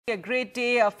A great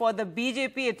day for the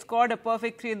BJP. It scored a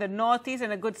perfect 3 in the northeast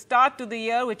and a good start to the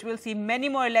year, which will see many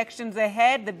more elections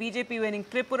ahead. The BJP winning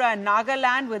Tripura and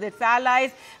Nagaland with its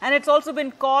allies, and it's also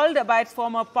been called by its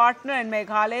former partner in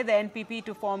Meghalaya, the NPP,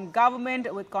 to form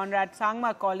government, with Conrad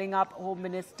Sangma calling up Home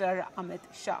Minister Amit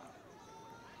Shah.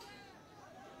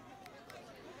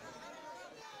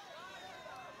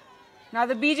 Now,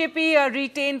 the BJP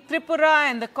retained Tripura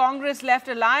and the Congress-left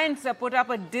alliance put up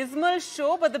a dismal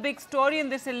show. But the big story in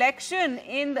this election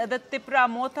in the Tripura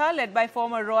Motha, led by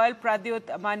former Royal Pradyut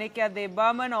Manekya De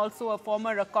Burman, also a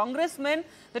former congressman,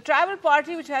 the tribal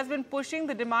party which has been pushing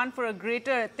the demand for a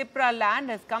greater Tripura land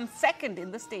has come second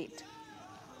in the state.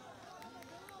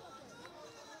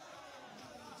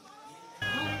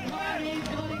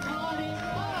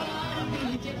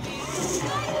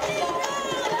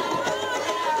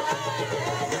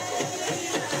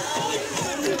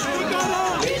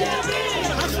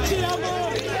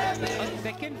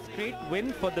 Second straight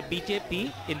win for the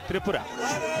BJP in Tripura.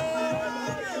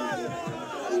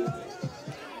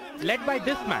 Led by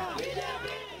this man,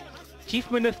 Chief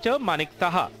Minister Manik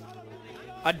Saha,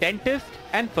 a dentist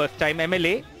and first-time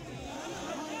MLA,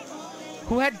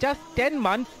 who had just 10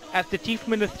 months as the Chief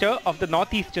Minister of the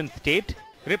northeastern state,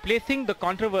 replacing the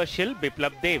controversial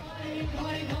Biplab Dev.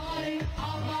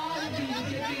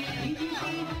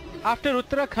 After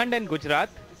Uttarakhand and Gujarat,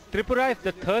 Tripura is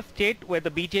the third state where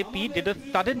the BJP did a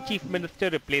sudden Chief Minister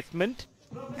replacement,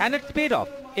 and it's paid off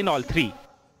in all three.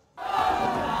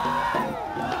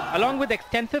 Along with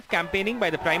extensive campaigning by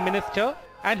the Prime Minister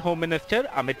and Home Minister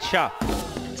Amit Shah.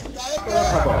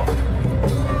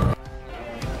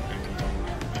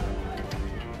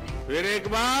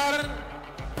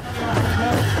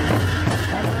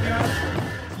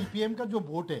 CPM का जो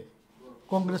vote है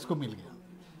कांग्रेस को मिल गया,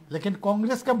 लेकिन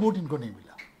कांग्रेस का vote इनको नहीं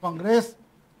मिला। कांग्रेस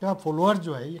का फॉलोअर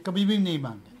जो है ये कभी भी नहीं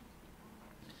मांगे,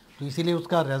 तो इसीलिए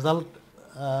उसका रिजल्ट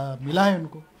मिला है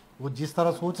उनको। वो जिस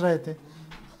तरह सोच रहे थे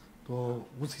तो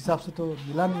उस हिसाब से तो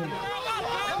मिला नहीं।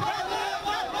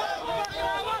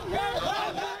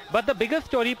 But the bigger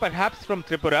story perhaps from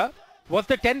Tripura was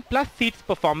the 10+ seats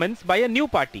performance by a new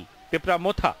party, Tripura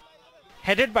Motha,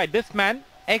 headed by this man,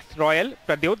 ex-Royal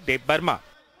Pradyut De Burman,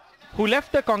 who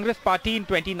left the Congress party in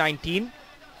 2019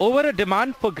 over a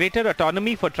demand for greater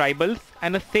autonomy for tribals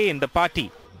and a say in the party.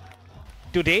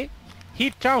 Today, he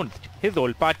trounced his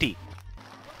old party.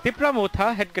 Tripura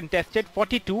Motha had contested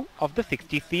 42 of the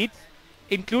 60 seats,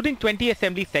 including 20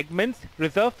 assembly segments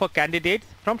reserved for candidates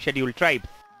from scheduled tribes.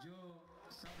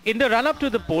 In the run-up to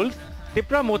the polls,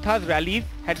 Tripura Motha's rallies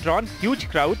had drawn huge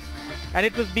crowds, and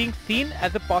it was being seen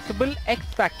as a possible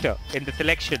X-factor in this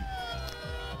election.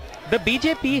 The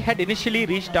BJP had initially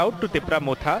reached out to Tripura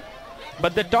Motha,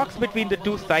 but the talks between the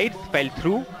two sides fell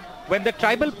through when the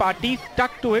tribal party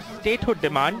stuck to its statehood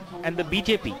demand and the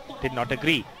BJP did not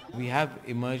agree. We have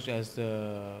emerged as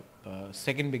the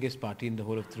second biggest party in the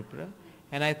whole of Tripura,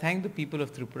 and I thank the people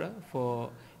of Tripura for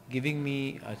giving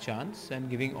me a chance and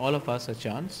giving all of us a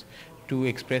chance to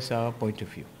express our point of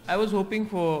view. I was hoping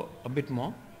for a bit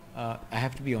more, I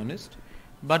have to be honest,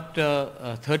 but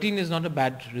 13 is not a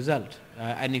bad result.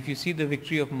 And if you see the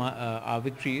victory of our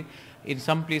victory, in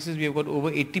some places we have got over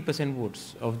 80%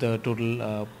 votes of the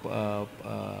total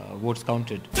votes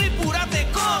counted.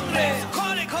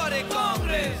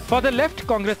 For the Left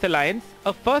Congress alliance,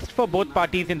 a first for both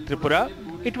parties in Tripura,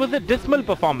 it was a dismal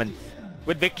performance,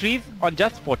 with victories on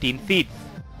just 14 seats.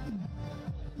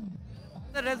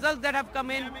 The results that have come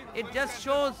in, it just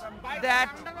shows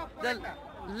that the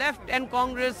left and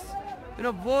Congress,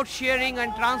 vote sharing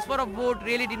and transfer of vote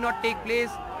really did not take place.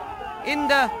 In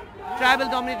the tribal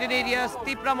dominated areas,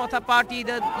 Tripura Motha party,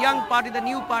 the young party, the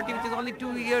new party, which is only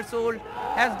 2 years old,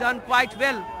 has done quite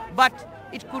well, but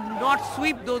it could not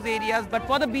sweep those areas. But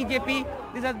for the BJP,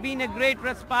 this has been a great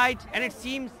respite, and it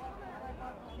seems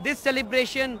this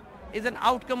celebration is an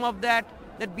outcome of that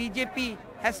BJP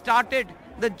has started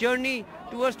the journey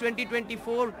towards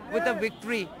 2024 with a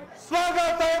victory.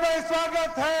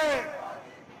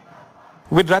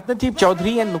 With Ratnadeep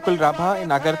Chaudhary and Nukul Rabha in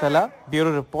Agartala,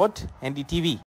 Bureau Report, NDTV.